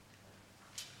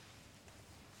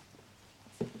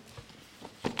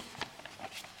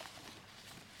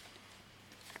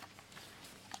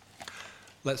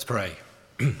Let's pray.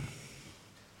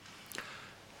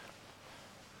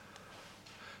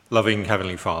 Loving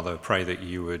Heavenly Father, pray that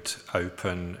you would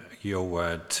open your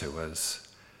word to us,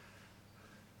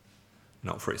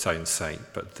 not for its own sake,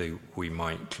 but that we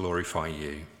might glorify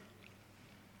you.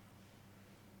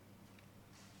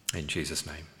 In Jesus'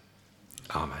 name,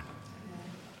 amen.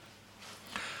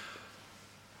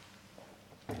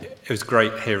 It was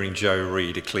great hearing Joe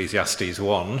read Ecclesiastes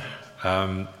 1.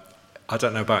 I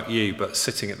don't know about you, but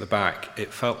sitting at the back,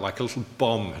 it felt like a little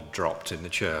bomb had dropped in the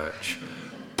church.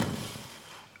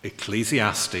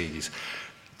 Ecclesiastes.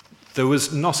 There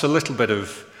was not a little bit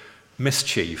of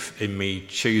mischief in me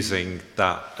choosing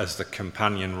that as the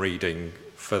companion reading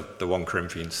for the 1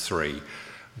 Corinthians 3,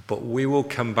 but we will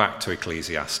come back to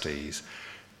Ecclesiastes.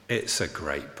 It's a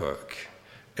great book.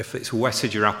 If it's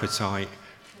whetted your appetite,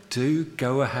 do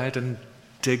go ahead and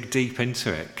dig deep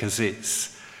into it, because it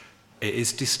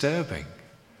is disturbing.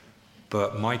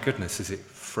 But my goodness, is it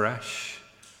fresh?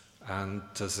 And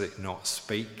does it not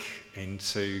speak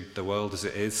into the world as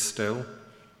it is still?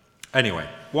 Anyway,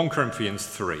 1 Corinthians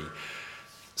 3.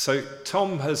 So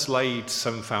Tom has laid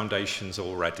some foundations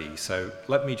already. So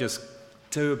let me just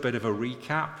do a bit of a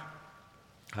recap.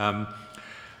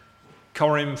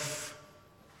 Corinth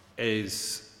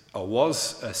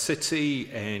was a city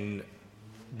in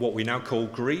what we now call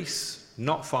Greece,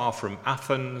 not far from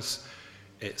Athens.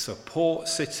 It's a port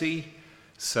city,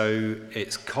 so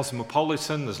it's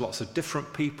cosmopolitan. There's lots of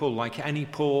different people, like any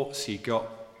ports. You've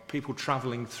got people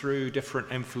traveling through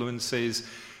different influences.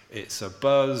 It's a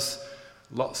buzz,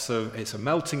 it's a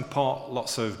melting pot,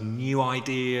 lots of new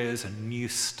ideas and new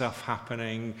stuff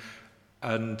happening.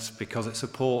 And because it's a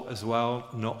port as well,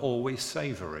 not always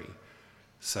savoury.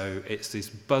 So it's this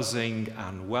buzzing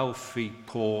and wealthy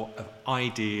port of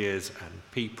ideas and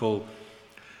people.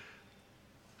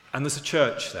 And there's a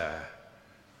church there,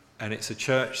 and it's a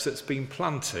church that's been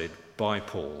planted by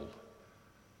Paul.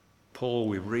 Paul,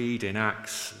 we read in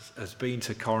Acts, has been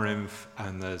to Corinth,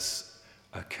 and there's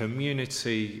a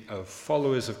community of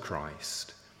followers of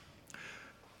Christ.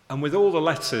 And with all the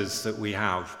letters that we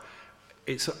have,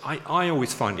 I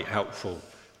always find it helpful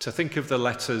to think of the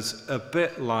letters a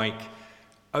bit like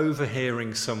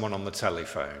overhearing someone on the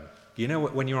telephone. You know,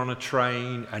 when you're on a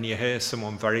train and you hear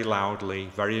someone very loudly,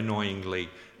 very annoyingly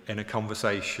in a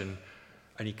conversation,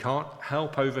 and you can't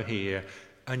help overhear,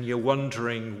 and you're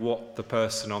wondering what the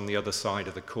person on the other side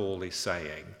of the call is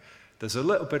saying. There's a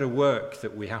little bit of work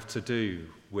that we have to do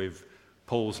with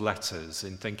Paul's letters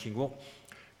in thinking, well,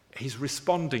 he's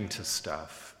responding to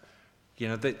stuff. You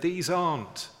know, these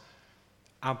aren't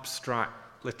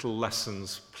abstract little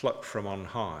lessons plucked from on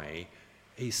high.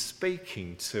 He's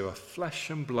speaking to a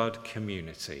flesh and blood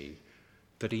community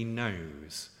that he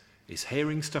knows. He's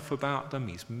hearing stuff about them,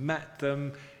 he's met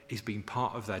them, he's been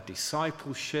part of their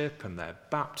discipleship and their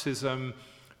baptism,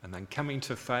 and then coming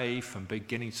to faith and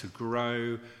beginning to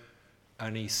grow,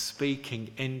 and he's speaking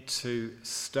into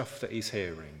stuff that he's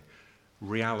hearing,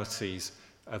 realities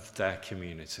of their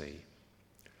community.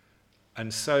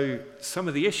 And so some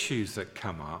of the issues that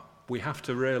come up, we have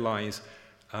to realize,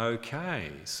 okay,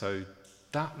 so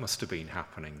that must have been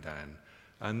happening then,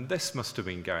 and this must have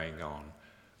been going on.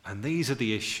 And these are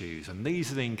the issues, and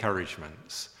these are the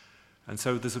encouragements. And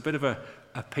so there's a bit of a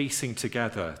piecing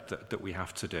together that we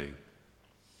have to do.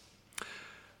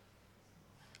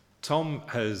 Tom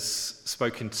has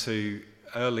spoken to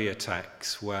earlier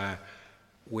texts where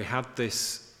we had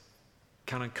this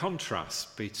kind of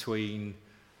contrast between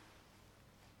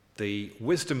the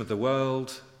wisdom of the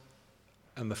world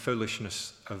and the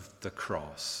foolishness of the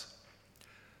cross.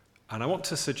 And I want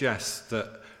to suggest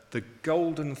that the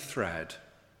golden thread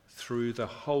through the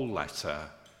whole letter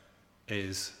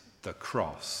is the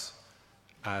cross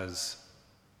as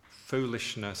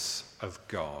foolishness of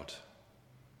God.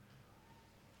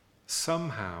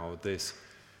 Somehow this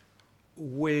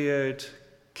weird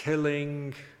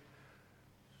killing,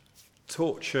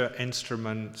 torture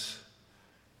instrument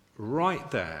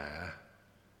right there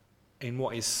in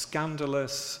what is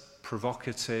scandalous,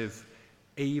 provocative,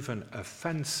 even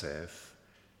offensive,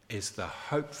 is the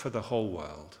hope for the whole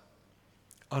world.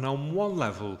 And on one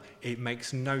level, it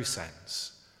makes no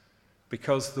sense,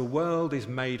 because the world is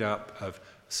made up of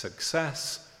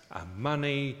success and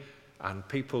money and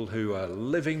people who are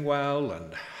living well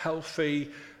and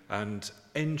healthy and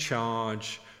in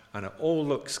charge, and it all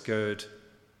looks good.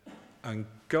 And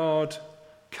God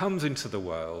comes into the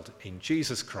world in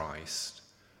Jesus Christ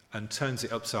and turns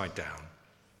it upside down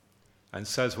and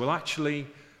says, well, actually,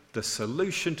 the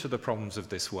solution to the problems of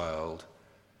this world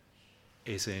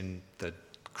is in the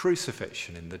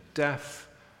crucifixion, in the death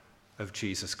of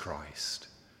Jesus Christ.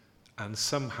 And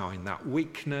somehow in that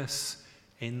weakness,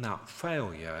 in that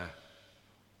failure,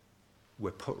 we're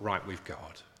put right with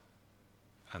God.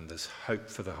 And there's hope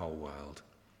for the whole world.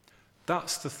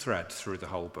 That's the thread through the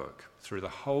whole book, through the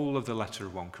whole of the letter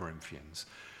of 1 Corinthians.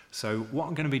 So what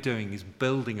I'm going to be doing is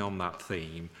building on that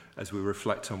theme as we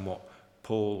reflect on what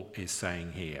Paul is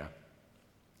saying here.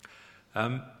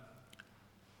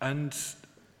 And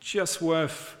just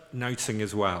worth noting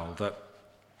as well that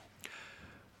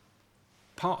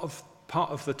part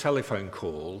of the telephone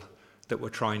call that we're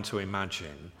trying to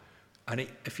imagine, and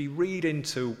if you read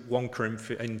into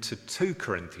 2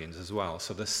 Corinthians as well,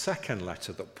 so the second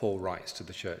letter that Paul writes to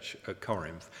the church at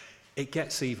Corinth, it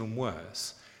gets even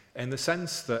worse in the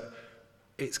sense that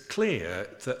it's clear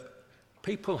that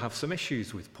people have some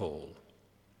issues with Paul.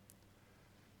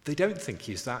 They don't think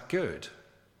he's that good.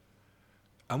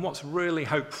 And what's really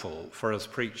hopeful for us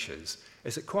preachers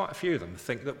is that quite a few of them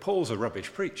think that Paul's a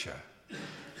rubbish preacher.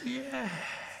 Yeah,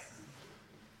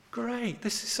 great,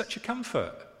 this is such a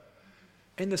comfort.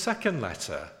 In the second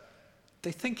letter,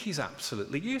 they think he's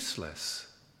absolutely useless.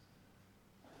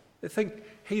 They think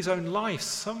his own life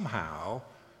somehow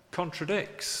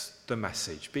contradicts the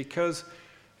message because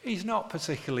he's not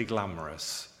particularly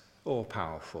glamorous or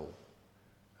powerful.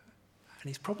 And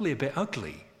he's probably a bit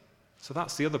ugly. So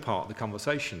that's the other part of the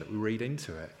conversation that we read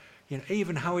into it.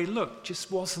 Even how he looked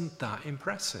just wasn't that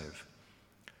impressive.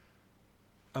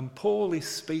 And Paul is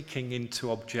speaking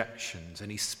into objections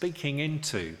and he's speaking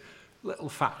into little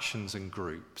factions and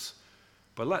groups.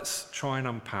 But let's try and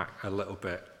unpack a little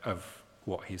bit of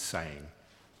what he's saying.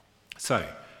 So,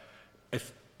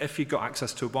 if you've got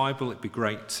access to a Bible, it'd be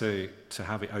great to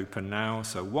have it open now.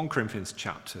 So 1 Corinthians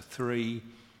chapter 3.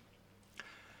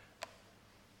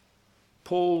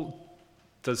 Paul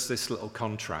does this little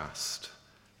contrast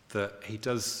that he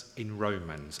does in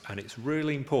Romans, and it's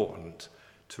really important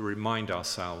to remind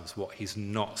ourselves what he's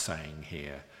not saying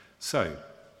here. So,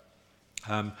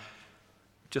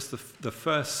 just the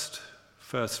first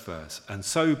verse. And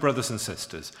so, brothers and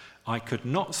sisters, I could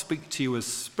not speak to you as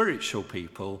spiritual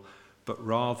people, but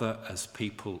rather as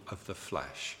people of the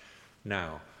flesh.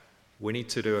 Now, we need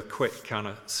to do a quick kind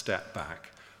of step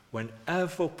back.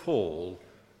 Whenever Paul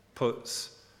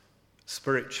puts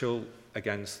spiritual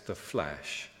against the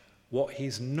flesh, what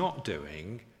he's not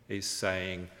doing is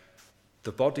saying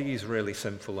the body is really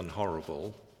sinful and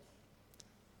horrible,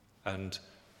 and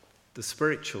the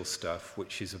spiritual stuff,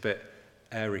 which is a bit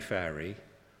airy-fairy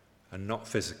and not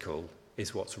physical,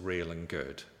 is what's real and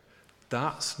good.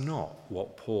 That's not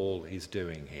what Paul is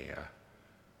doing here.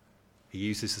 He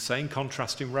uses the same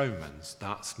contrast in Romans.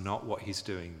 That's not what he's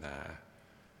doing there.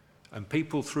 And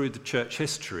people through the church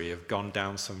history have gone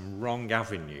down some wrong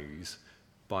avenues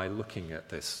by looking at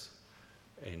this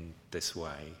in this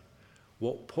way.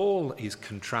 What Paul is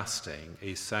contrasting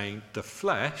is saying the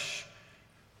flesh,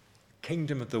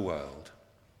 kingdom of the world,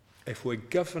 if we're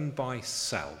governed by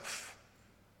self,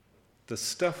 the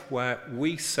stuff where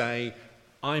we say,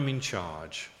 I'm in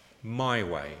charge, my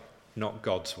way, not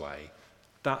God's way,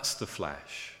 that's the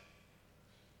flesh.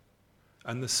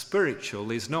 And the spiritual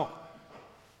is not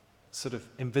sort of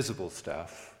invisible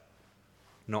stuff,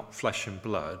 not flesh and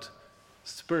blood.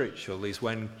 Spiritual is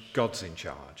when God's in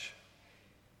charge.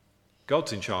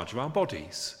 God's in charge of our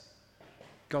bodies.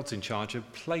 God's in charge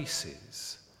of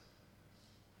places,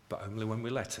 but only when we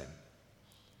let him.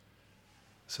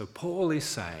 So Paul is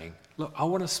saying, look, I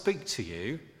want to speak to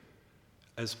you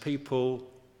as people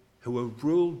who are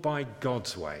ruled by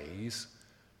God's ways,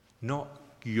 not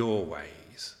your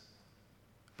ways.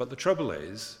 But the trouble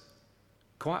is,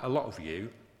 quite a lot of you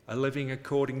are living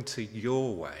according to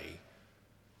your way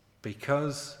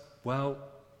because, well,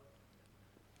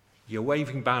 you're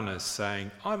waving banners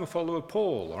saying, I'm a follower of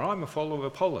Paul, or I'm a follower of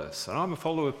Apollos, or I'm a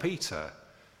follower of Peter.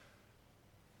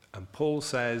 And Paul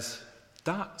says,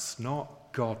 that's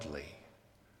not godly.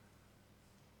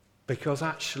 Because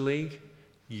actually,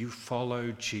 you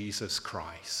follow Jesus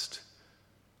Christ.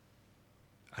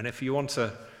 And if you want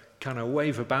to kind of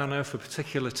wave a banner for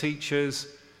particular teachers,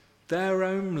 they're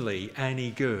only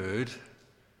any good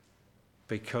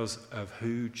because of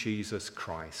who Jesus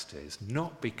Christ is,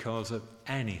 not because of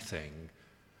anything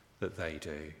that they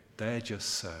do. They're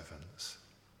just servants.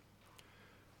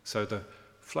 So the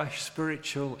flesh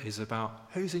spiritual is about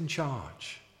who's in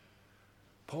charge.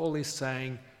 Paul is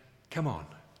saying, come on,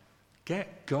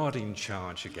 get God in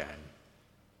charge again.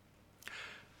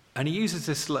 And he uses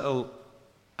this little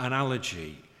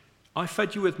analogy. I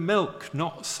fed you with milk,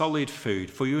 not solid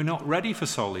food, for you are not ready for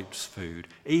solid food.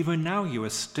 Even now you are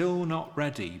still not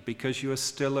ready because you are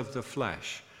still of the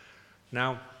flesh.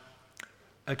 Now,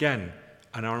 again,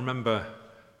 and I remember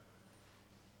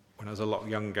when I was a lot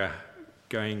younger,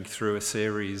 going through a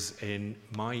series in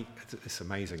it's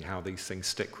amazing how these things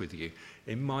stick with you.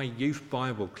 In my youth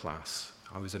Bible class,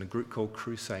 I was in a group called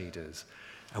Crusaders,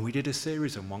 and we did a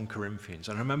series on 1 Corinthians.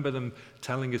 And I remember them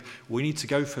telling us, we need to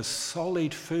go for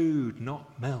solid food,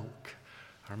 not milk.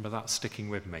 I remember that sticking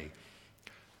with me.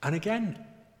 And again,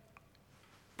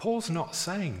 Paul's not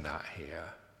saying that here.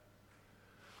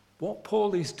 What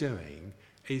Paul is doing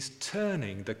is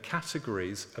turning the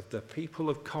categories of the people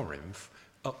of Corinth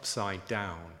upside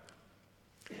down.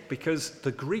 Because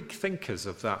the Greek thinkers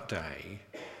of that day,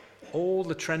 all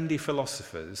the trendy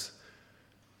philosophers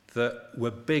that were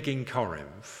big in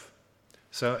Corinth,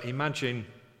 so imagine,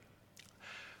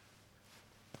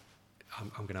 I'm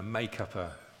going to make up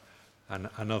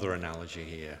another analogy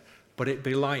here, but it'd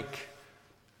be like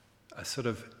a sort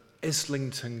of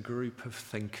Islington group of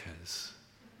thinkers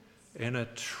in a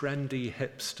trendy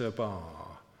hipster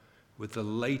bar with the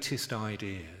latest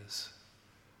ideas.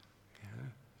 Yeah.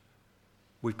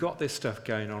 We've got this stuff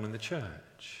going on in the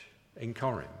church in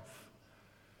Corinth.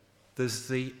 There's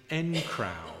the in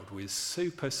crowd with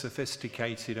super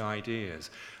sophisticated ideas.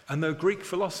 And there are Greek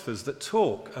philosophers that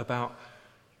talk about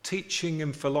teaching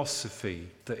and philosophy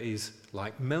that is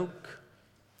like milk,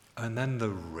 and then the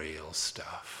real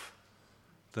stuff,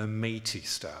 the meaty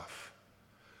stuff.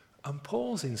 And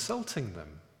Paul's insulting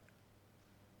them.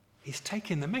 He's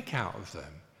taking the mick out of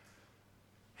them.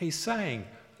 He's saying,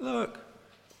 look,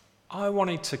 I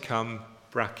wanted to come,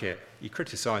 bracket, you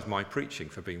criticised my preaching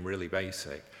for being really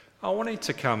basic. I wanted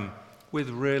to come with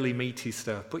really meaty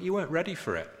stuff, but you weren't ready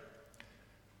for it.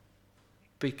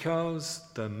 Because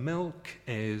the milk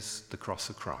is the cross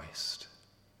of Christ.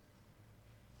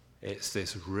 It's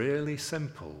this really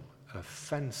simple,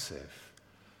 offensive,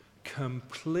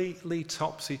 completely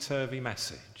topsy-turvy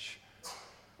message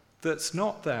that's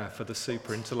not there for the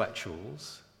super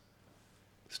intellectuals.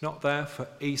 It's not there for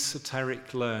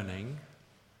esoteric learning,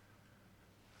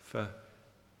 for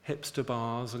hipster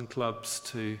bars and clubs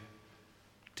to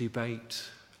debate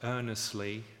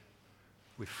earnestly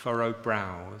with furrowed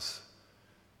brows.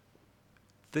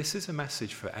 This is a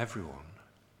message for everyone.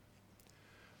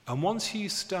 And once you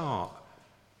start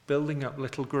building up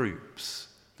little groups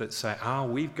that say,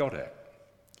 we've got it.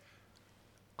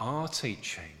 Our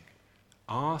teaching,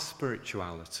 our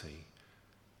spirituality,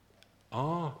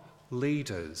 our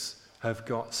leaders have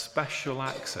got special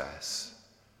access.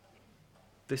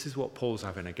 This is what Paul's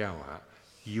having a go at.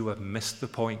 You have missed the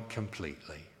point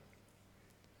completely.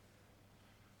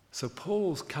 So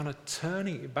Paul's kind of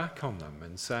turning it back on them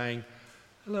and saying,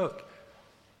 look,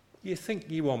 you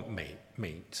think you want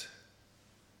meat,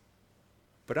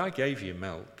 but I gave you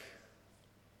milk.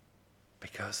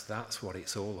 Because that's what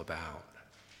it's all about.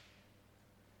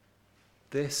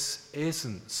 This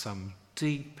isn't some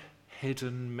deep,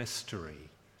 hidden mystery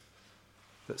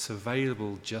that's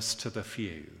available just to the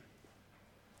few.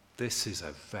 This is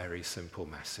a very simple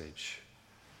message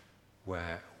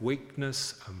where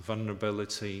weakness and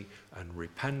vulnerability and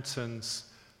repentance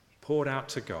poured out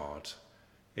to God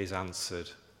is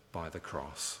answered by the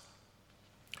cross.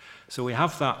 So we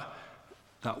have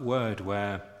that word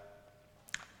where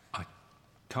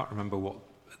can't remember what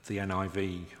the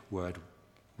NIV word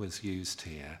was used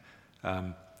here.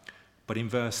 But in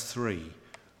verse 3,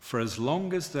 for as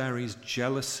long as there is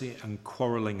jealousy and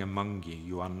quarrelling among you,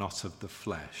 you are not of the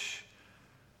flesh.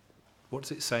 What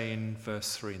does it say in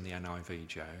verse 3 in the NIV,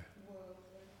 Joe?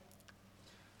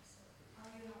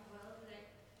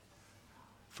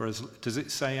 Does it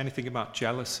say anything about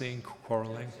jealousy and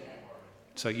quarrelling?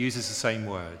 So it uses the same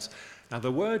words. Now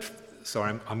the word,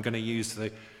 I'm going to use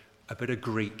a bit of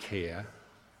Greek here.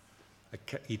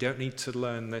 You don't need to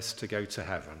learn this to go to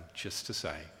heaven, just to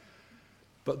say.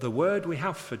 But the word we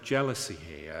have for jealousy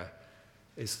here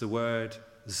is the word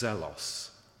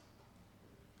zelos.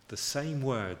 The same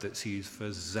word that's used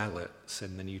for zealots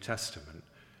in the New Testament.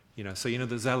 So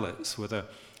the zealots were the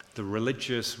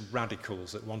religious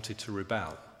radicals that wanted to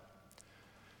rebel.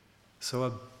 So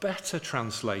a better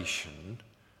translation,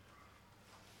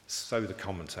 so the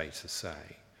commentators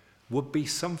say, would be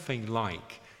something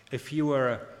like if you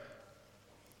were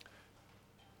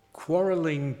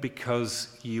quarreling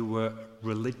because you were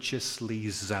religiously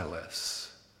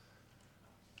zealous.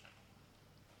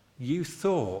 You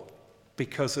thought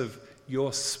because of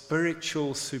your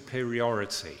spiritual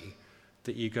superiority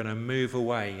that you're going to move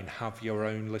away and have your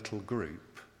own little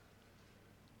group.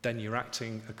 Then you're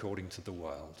acting according to the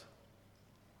world.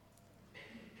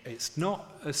 It's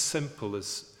not as simple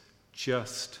as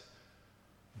just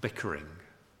bickering.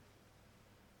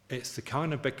 It's the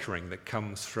kind of bickering that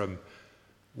comes from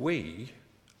we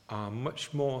are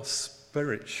much more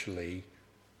spiritually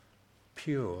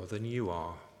pure than you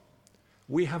are.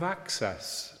 We have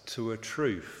access to a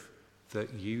truth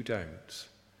that you don't.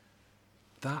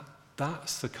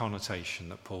 That's the connotation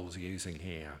that Paul's using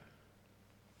here.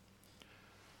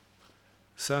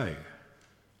 So,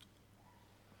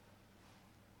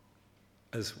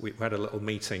 as we had a little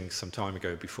meeting some time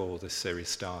ago before this series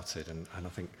started, and I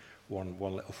think one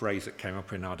little phrase that came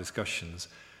up in our discussions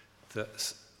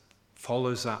that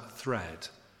follows that thread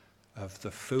of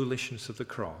the foolishness of the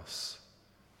cross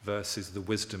versus the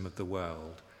wisdom of the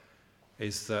world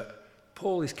is that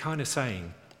Paul is kind of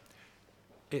saying,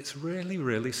 it's really,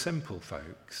 really simple,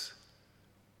 folks,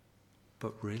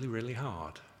 but really, really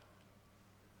hard.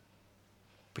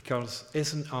 Because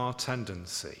isn't our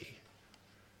tendency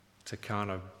to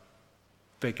kind of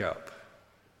big up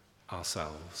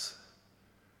ourselves?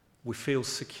 We feel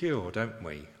secure, don't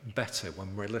we? Better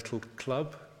when we're a little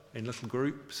club, in little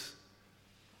groups,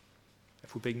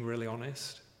 if we're being really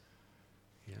honest.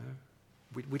 You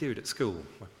know, we do it at school.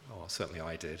 Oh, certainly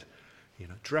I did. You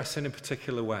know, dress in a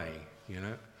particular way, you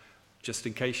know. Just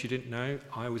in case you didn't know,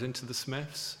 I was into the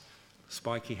Smiths,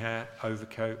 spiky hair,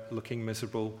 overcoat, looking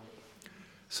miserable,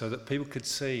 so that people could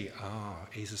see,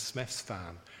 he's a Smiths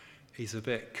fan. He's a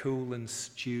bit cool and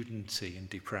studenty and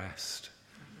depressed.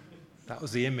 That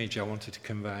was the image I wanted to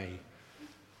convey.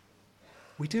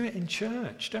 We do it in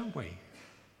church, don't we?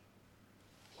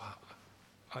 Well,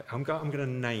 I'm going to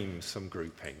name some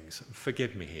groupings.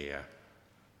 Forgive me here,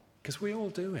 because we all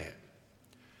do it.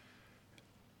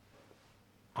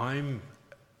 I'm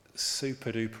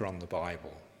super duper on the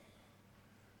Bible,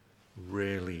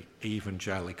 really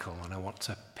evangelical, and I want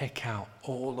to pick out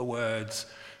all the words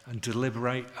and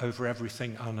deliberate over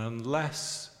everything, and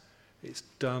unless it's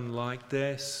done like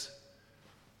this,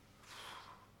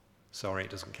 sorry, it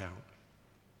doesn't count.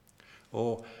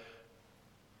 Or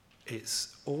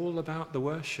it's all about the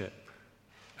worship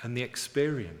and the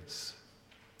experience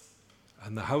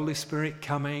and the Holy Spirit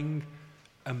coming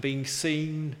and being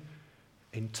seen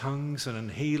in tongues and in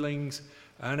healings,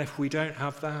 and if we don't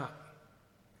have that,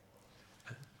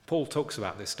 Paul talks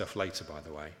about this stuff later, by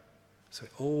the way, so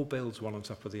it all builds one on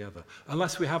top of the other.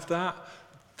 Unless we have that,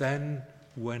 then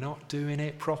we're not doing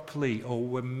it properly, or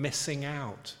we're missing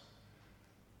out.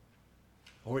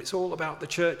 Or it's all about the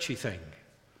churchy thing.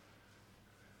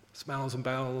 Smells and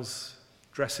bells,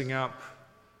 dressing up,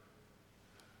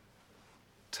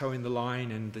 towing the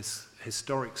line in this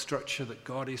historic structure that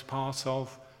God is part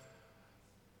of,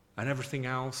 and everything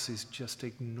else is just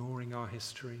ignoring our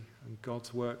history and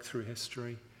God's work through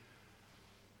history.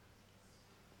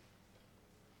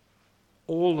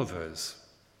 All of us,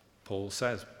 Paul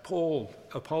says, Paul,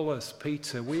 Apollos,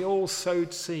 Peter, we all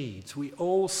sowed seeds, we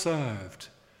all served.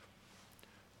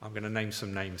 I'm going to name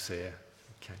some names here.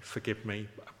 Okay, forgive me,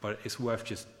 but it's worth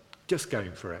just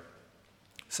going for it.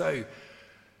 So,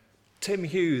 Tim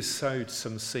Hughes sowed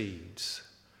some seeds.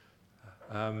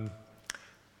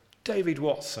 David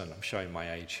Watson, I'm showing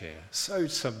my age here, sowed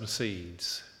some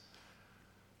seeds.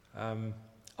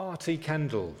 R.T.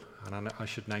 Kendall, and I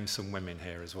should name some women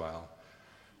here as well.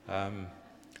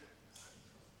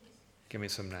 Give me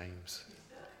some names.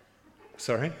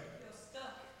 Sorry?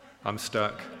 I'm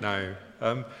stuck. No.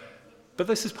 But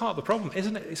this is part of the problem,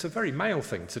 isn't it? It's a very male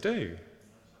thing to do.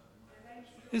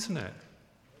 Isn't it?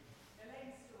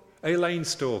 Elaine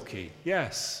Storkey,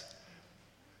 yes.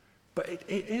 But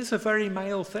it is a very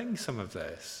male thing, some of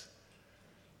this.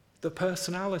 The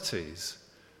personalities.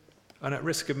 And at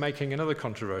risk of making another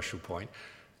controversial point,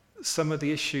 some of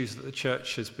the issues that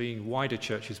the wider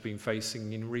church has been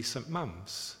facing in recent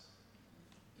months.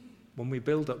 When we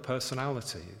build up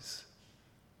personalities,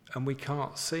 and we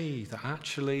can't see that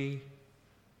actually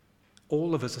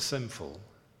all of us are sinful.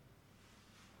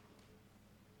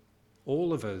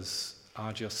 All of us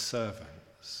are just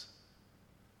servants.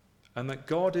 And that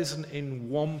God isn't in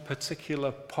one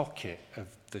particular pocket of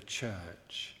the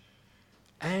church.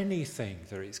 Anything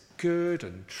that is good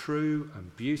and true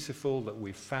and beautiful that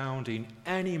we've found in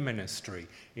any ministry,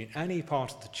 in any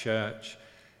part of the church,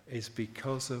 is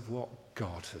because of what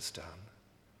God has done.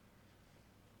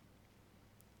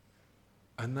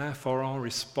 And therefore our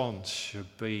response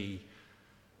should be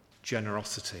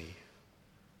generosity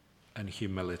and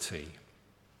humility.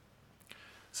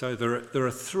 So there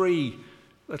are three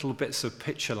little bits of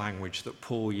picture language that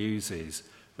Paul uses,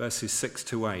 verses 6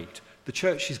 to 8. The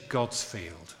church is God's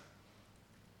field.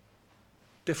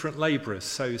 Different labourers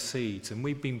sow seeds, and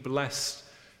we've been blessed,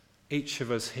 each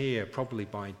of us here, probably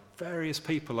by various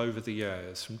people over the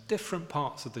years from different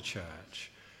parts of the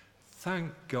church.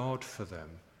 Thank God for them.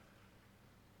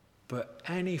 But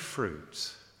any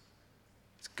fruit,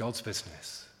 it's God's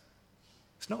business.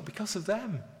 It's not because of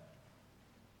them.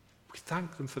 We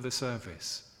thank them for the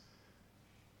service.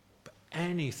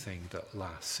 anything that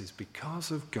lasts is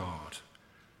because of God.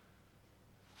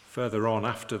 Further on,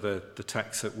 after the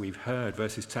text that we've heard,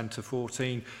 verses 10 to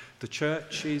 14, the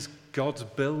church is God's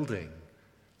building.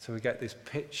 So we get this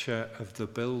picture of the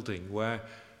building where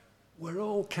we're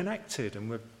all connected,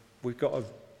 and we've got a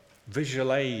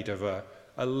visual aid of a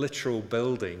literal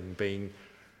building being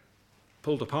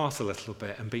pulled apart a little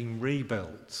bit and being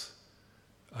rebuilt.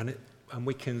 And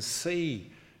we can see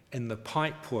in the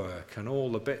pipework and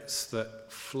all the bits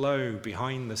that flow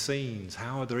behind the scenes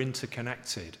how they're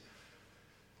interconnected.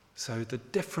 So the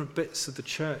different bits of the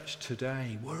church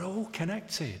today, we're all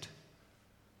connected.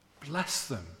 Bless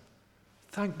them.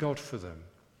 Thank God for them.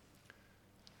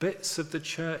 Bits of the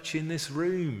church in this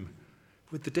room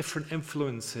with the different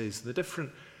influences, the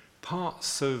different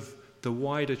parts of the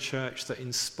wider church that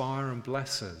inspire and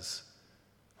bless us.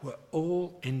 We're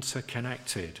all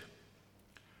interconnected.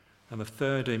 And the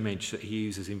third image that he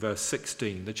uses in verse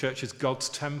 16, the church is God's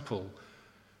temple.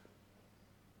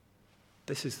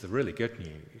 This is the really good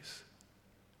news.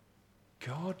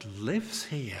 God lives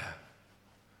here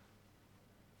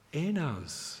in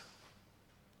us.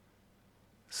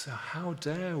 So how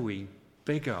dare we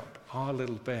big up our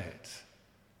little bit?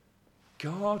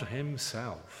 God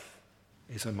himself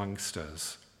is amongst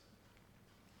us.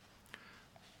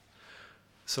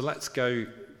 So let's go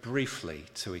briefly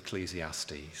to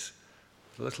Ecclesiastes.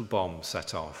 A little bomb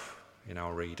set off in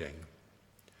our reading.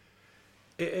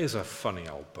 It is a funny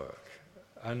old book.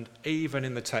 And even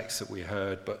in the text that we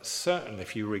heard, but certainly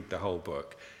if you read the whole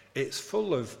book, it's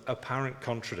full of apparent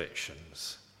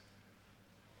contradictions.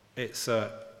 It's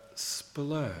a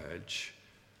splurge.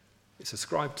 It's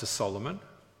ascribed to Solomon.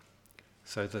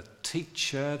 So the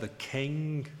teacher, the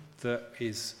king that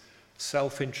is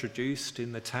self-introduced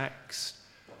in the text.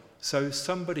 So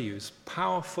somebody who's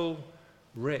powerful,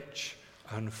 rich,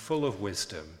 and full of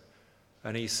wisdom.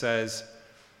 And he says,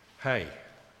 hey,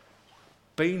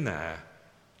 been there,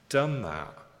 done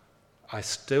that. I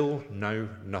still know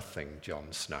nothing, Jon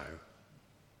Snow.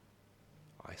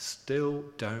 I still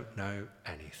don't know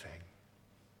anything.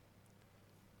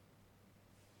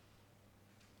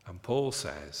 And Paul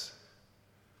says,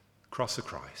 cross of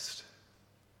Christ.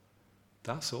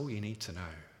 That's all you need to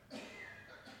know.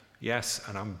 Yes,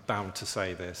 and I'm bound to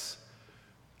say this,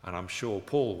 and I'm sure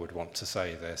Paul would want to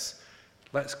say this.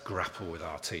 Let's grapple with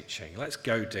our teaching. Let's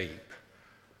go deep.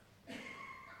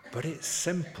 But it's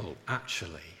simple,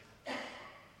 actually.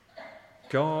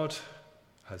 God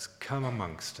has come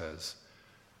amongst us,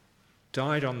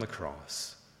 died on the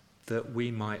cross, that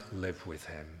we might live with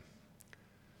him.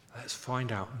 Let's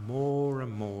find out more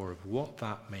and more of what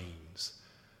that means.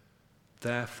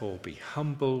 Therefore, be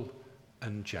humble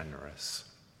and generous.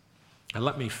 And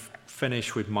let me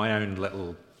finish with my own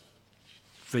little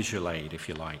visual aid, if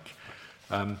you like.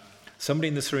 Somebody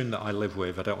in this room that I live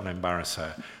with, I don't want to embarrass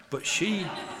her, but she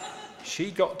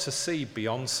got to see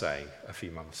Beyonce a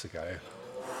few months ago.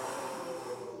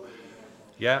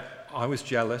 Yeah, I was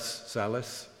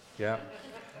zealous, yeah.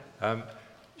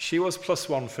 She was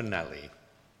 +1 for Nelly.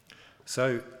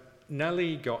 So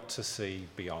Nelly got to see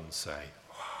Beyonce.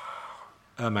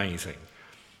 Wow, amazing.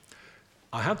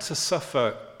 I had to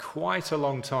suffer quite a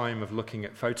long time of looking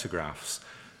at photographs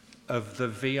of the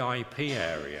VIP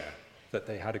area that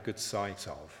they had a good sight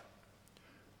of.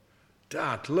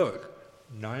 Dad, look,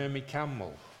 Naomi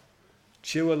Campbell,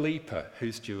 Dua Lipa.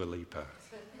 Who's Dua Lipa?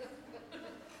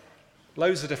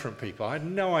 Loads of different people. I had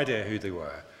no idea who they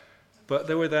were. But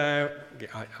they were there.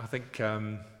 I think,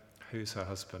 who's her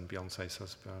husband? Beyonce's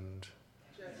husband?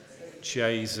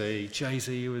 Jay-Z.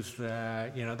 Jay-Z was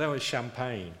there. You know, there was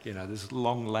champagne. You know, there's a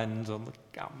long lens on the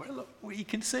camera. Look, you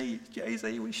can see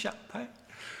Jay-Z with champagne.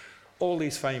 All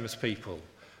these famous people.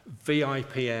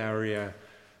 VIP area,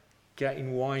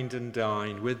 getting wined and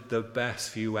dined with the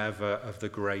best view ever of the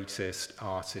greatest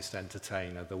artist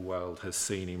entertainer the world has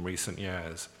seen in recent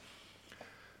years.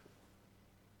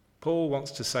 Paul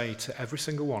wants to say to every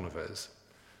single one of us,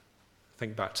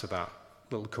 think back to that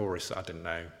little chorus that I didn't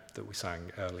know that we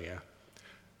sang earlier.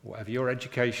 Whatever your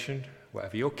education,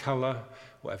 whatever your colour,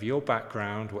 whatever your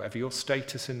background, whatever your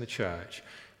status in the church,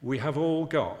 we have all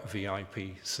got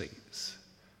VIP seats.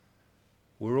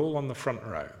 We're all on the front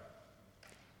row.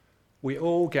 We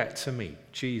all get to meet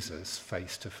Jesus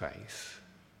face to face.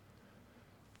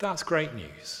 That's great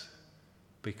news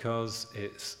because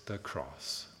it's the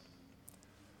cross.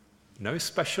 No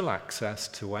special access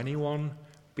to anyone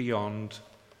beyond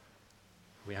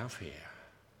we have here.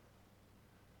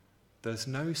 There's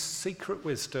no secret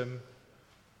wisdom,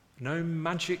 no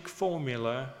magic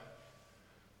formula,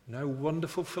 no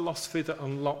wonderful philosophy that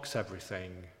unlocks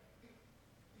everything.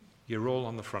 You're all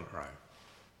on the front row.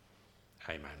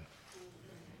 Amen.